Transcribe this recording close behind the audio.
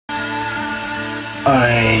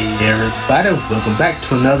Alright everybody, welcome back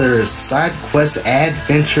to another side quest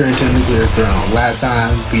adventure into Nuclear Throne. Last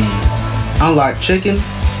time we unlocked Chicken,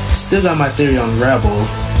 still got my theory on Rebel,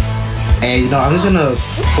 and you know, I'm just gonna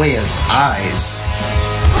play as Eyes.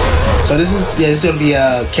 So this is gonna be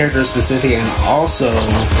character specific and also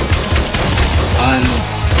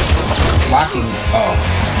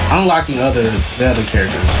unlocking the other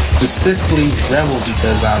characters, specifically Rebel,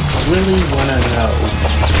 because I really wanna know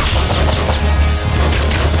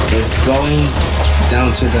if going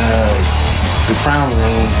down to the crown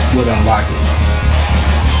room would unlock it.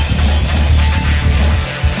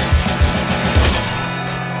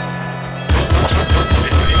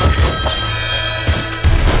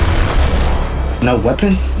 No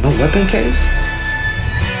weapon case?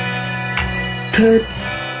 Could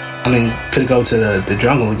go to the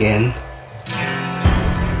jungle again.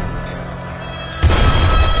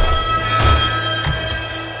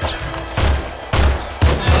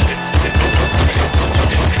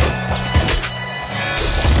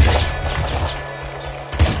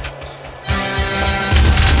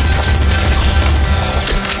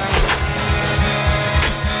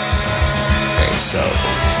 So,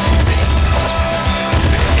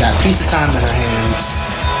 got a piece of time in our hands,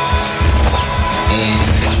 and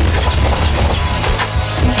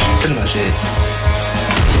pretty much it.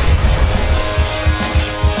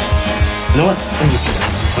 You know what? Let me see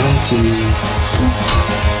something.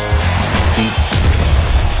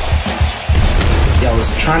 I was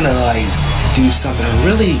trying to do something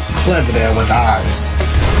really clever there with Eyes.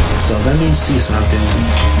 So let me see something.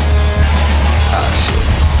 Oh shit.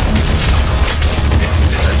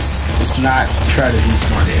 Let's not try to be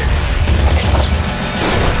smart here.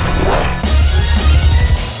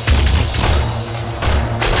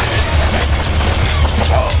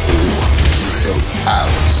 Oh, I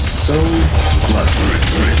was so lucky.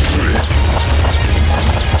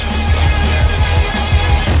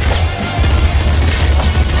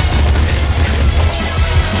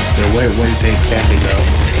 Where did they go?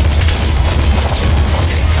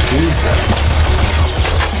 Here we go.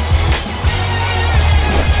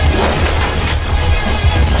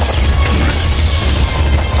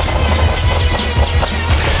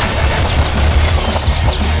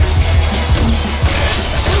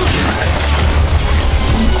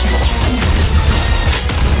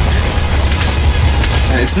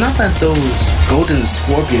 It's not that those golden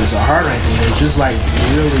scorpions are hard or anything, they're just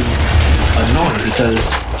really annoying because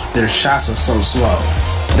their shots are so slow.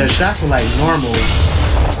 Their shots were normal.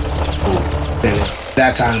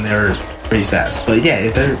 That time they were pretty fast. But yeah,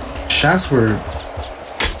 if their shots were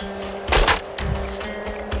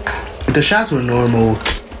normal,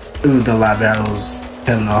 it would be a lot of battles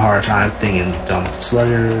having a hard time thinking the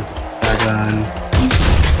slugger, shotgun,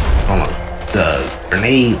 the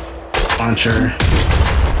grenade launcher.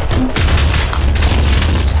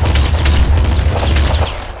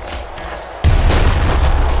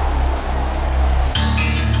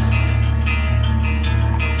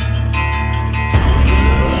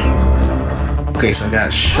 Okay, so I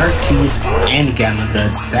got shark teeth and gamma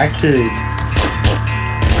guts. That could...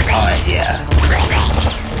 Oh, yeah.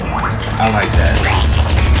 I like that.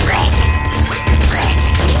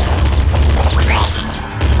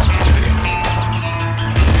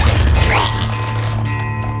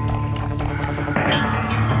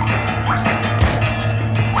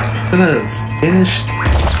 I'm gonna finish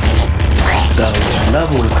the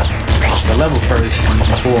level first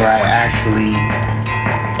before I actually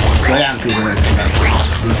go down to the next level.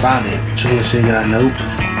 We found it. Chicken gun, nope.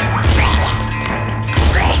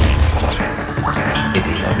 Get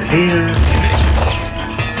it over here.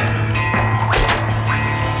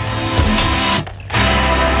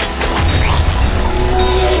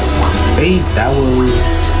 Hey, that was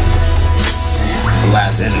the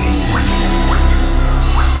last enemy.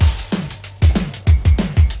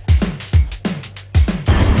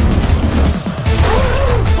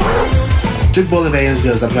 Took both advantage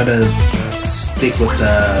because I'm gonna stick with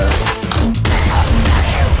the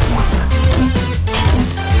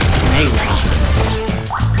grenade launcher.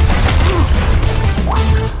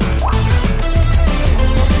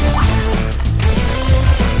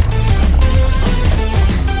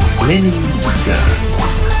 Mini gun.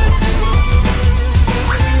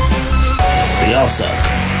 They all suck.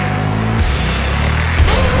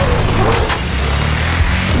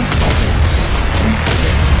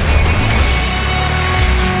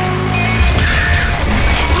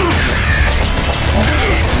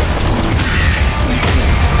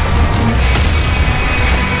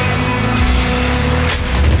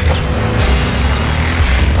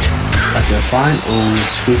 Like a fine old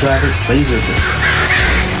screwdriver laser pistol.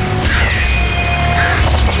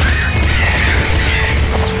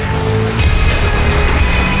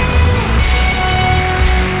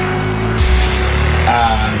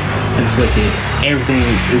 with it. Everything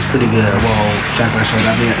is pretty good. Well, shotgun.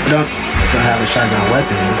 I mean, I don't have a shotgun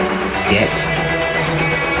weapon yet.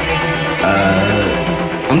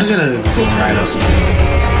 I'm just gonna go right up some.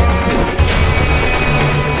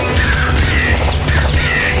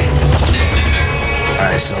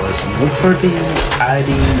 Alright, so let's look for the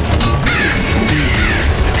ID.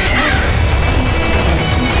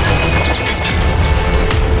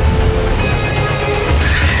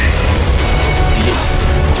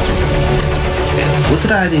 Look at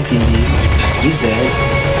the IDPD. He's dead.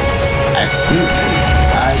 I think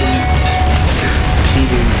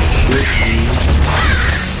IDPD should be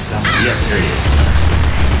something. Yep, there it is.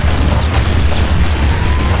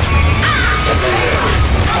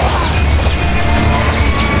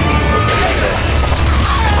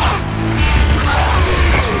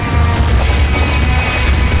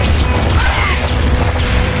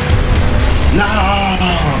 No!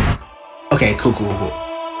 Okay, cool.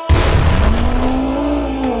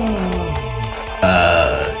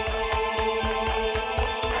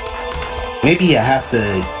 Maybe I have to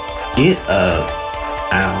get a...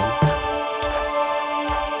 I don't know.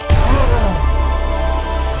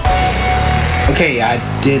 Okay, I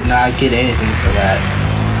did not get anything for that.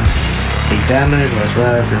 Take damage, less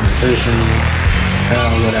ride, fermentation,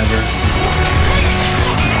 whatever.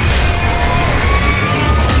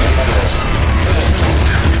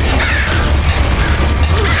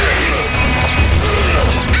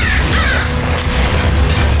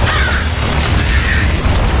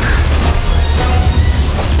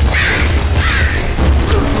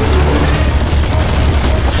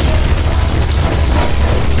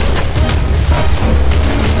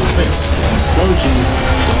 Explosions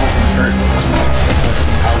don't hurt.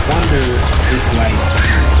 I wonder if like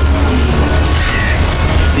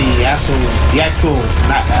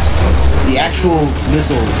the actual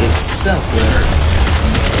missile itself will hurt.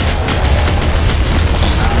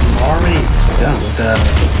 I'm already done with the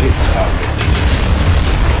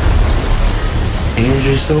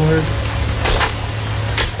energy sword.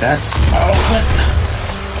 That's what.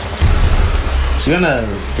 So you're gonna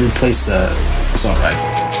replace the assault rifle.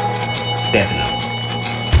 Definitely.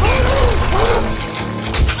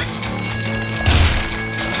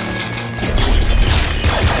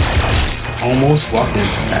 Almost walked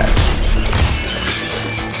into that.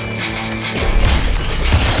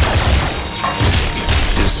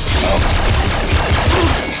 Just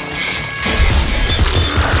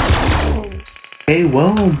okay,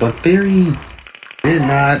 well, but theory did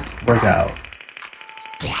not work out.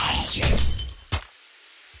 I'm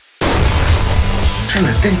trying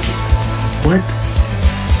to think. What?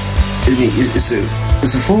 I mean,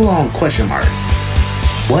 it's a full-on question mark.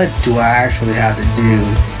 What do I actually have to do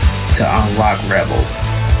to unlock Rebel?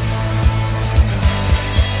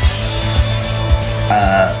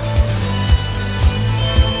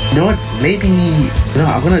 You know what? Maybe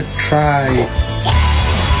I'm gonna try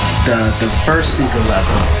the first secret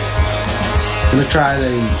level. I'm gonna try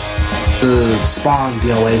the spawn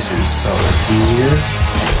the Oasis. So let's see here.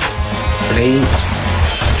 Grenade.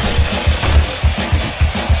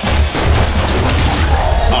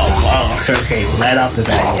 Okay, right off the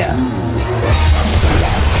bat, yeah.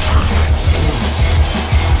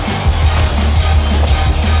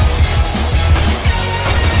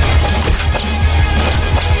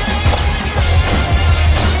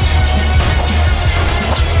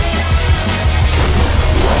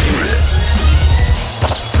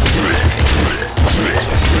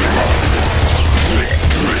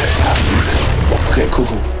 Okay,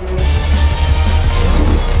 cool.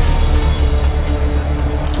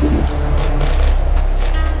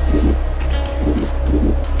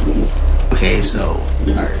 Okay, so,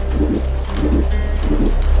 alright.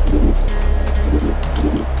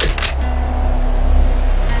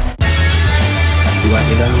 Do I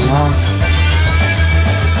get unlocked?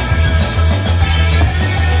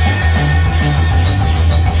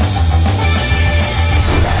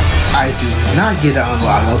 I do not get to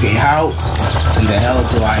unlock. Okay, how in the hell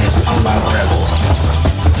do I unlock Rebel?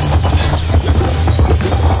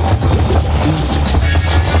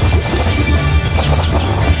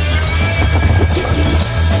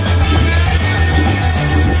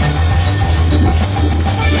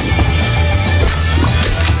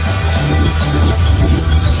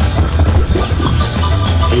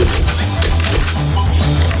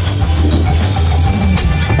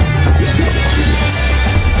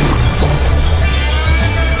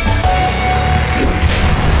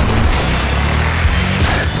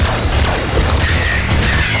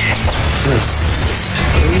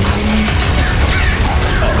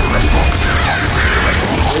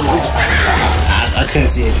 I couldn't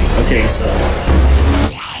see anything. Okay, so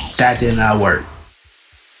that did not work.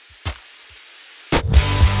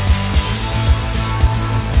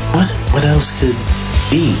 What else could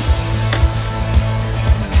be?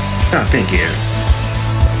 I'm trying to think here.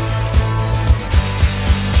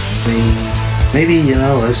 I mean, maybe, you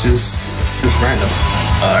know, let's just random.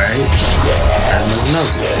 Alright. Random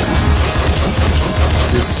notes.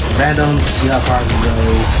 Just random, see how far we go.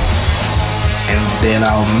 And then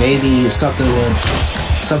maybe something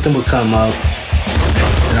would come up.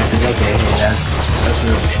 And I think, okay, hey, that's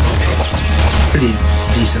a pretty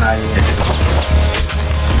decent idea.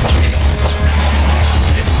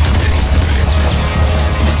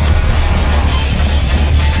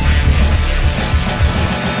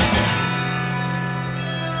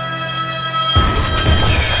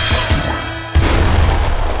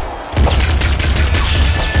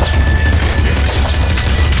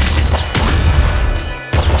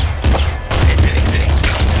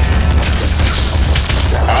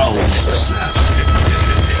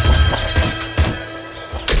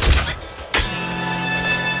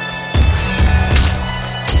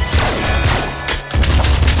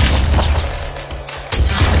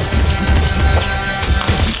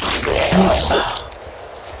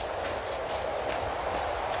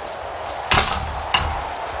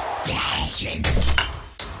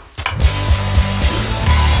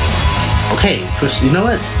 Okay, Chris, you know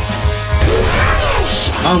what?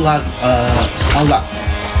 Unlock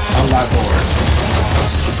ore.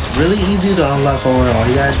 It's really easy to unlock ore. All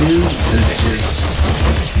you gotta do is just...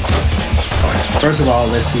 Alright, first of all,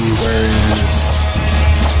 let's see where is...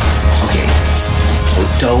 Okay. Oh,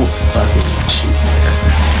 don't fucking shoot there.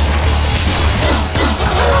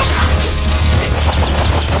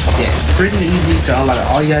 Yeah, pretty easy to unlock.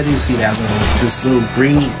 All you gotta do is see that this little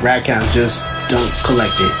green rat count, just don't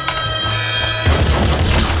collect it.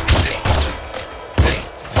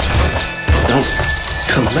 Don't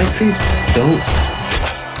collect it. Don't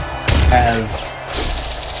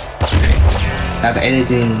have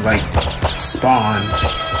anything like spawn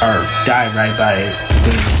or die right by it,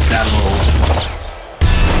 because that will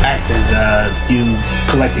act as you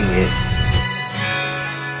collecting it.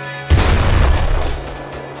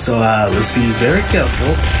 So let's be very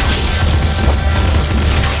careful.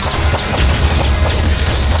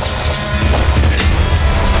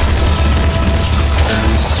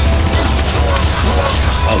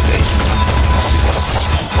 Okay.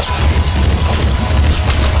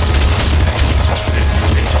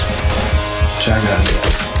 Shotgun.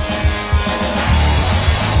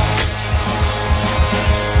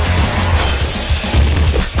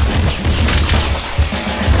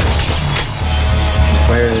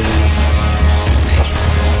 Where is...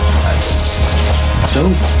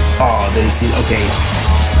 Don't... Oh, they see... Okay.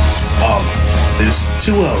 There's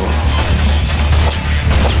two of them.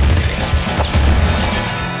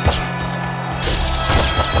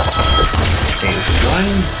 Okay,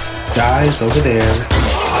 one dies over there.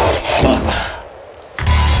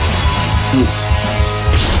 You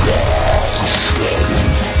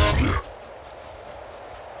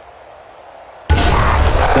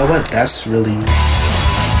know what? That's really...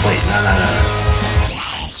 Wait, no.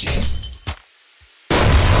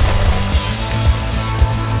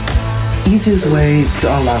 Easiest way to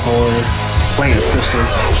unlock horror, playing as pistol,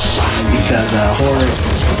 because horror,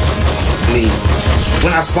 I mean,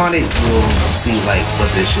 when I spawn it, you'll see like what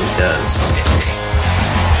this shit does.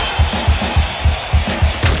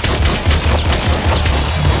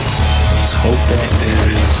 Let's hope that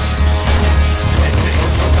there's...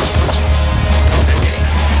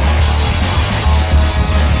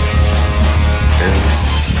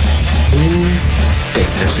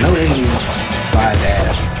 There's no enemy by that.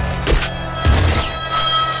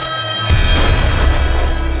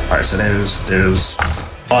 Alright, so there's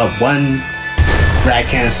one rat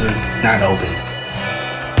cancer not open.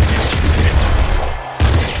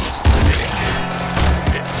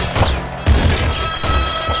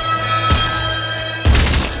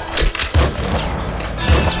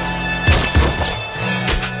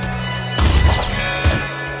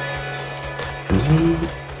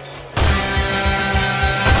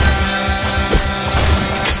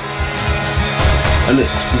 Look,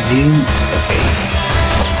 okay.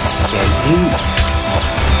 Yeah,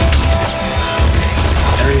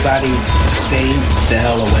 everybody stay the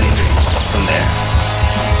hell away from there.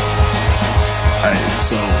 Alright,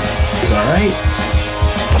 so it's alright.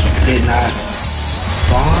 Did not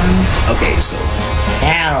spawn. Okay, so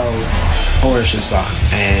now horror should spawn.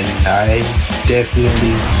 And I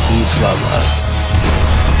definitely need bloodlust.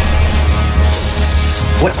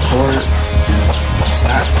 What horror is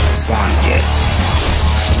not spawned yet?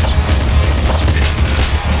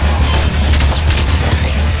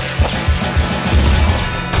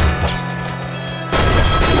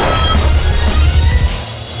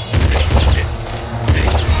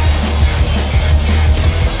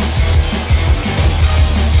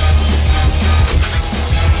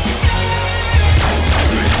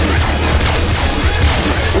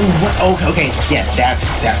 Okay, yeah, that's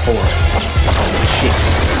horror. Holy shit.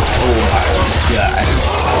 Oh my god.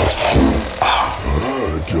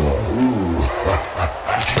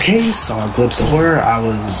 Okay, saw a glimpse of horror. I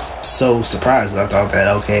was so surprised. I thought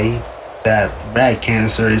that, okay, that rat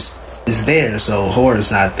cancer is there, so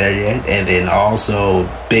horror's not there yet. And then also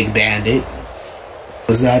Big Bandit.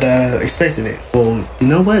 Was not expecting it. Well, you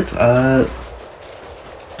know what?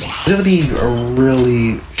 It's gonna be a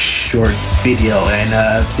really short video,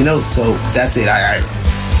 and you know, so that's it. Alright.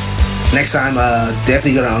 Next time,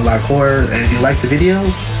 definitely gonna unlock horror, and if you like the video,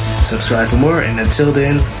 subscribe for more, and until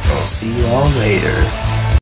then, I'll see you all later.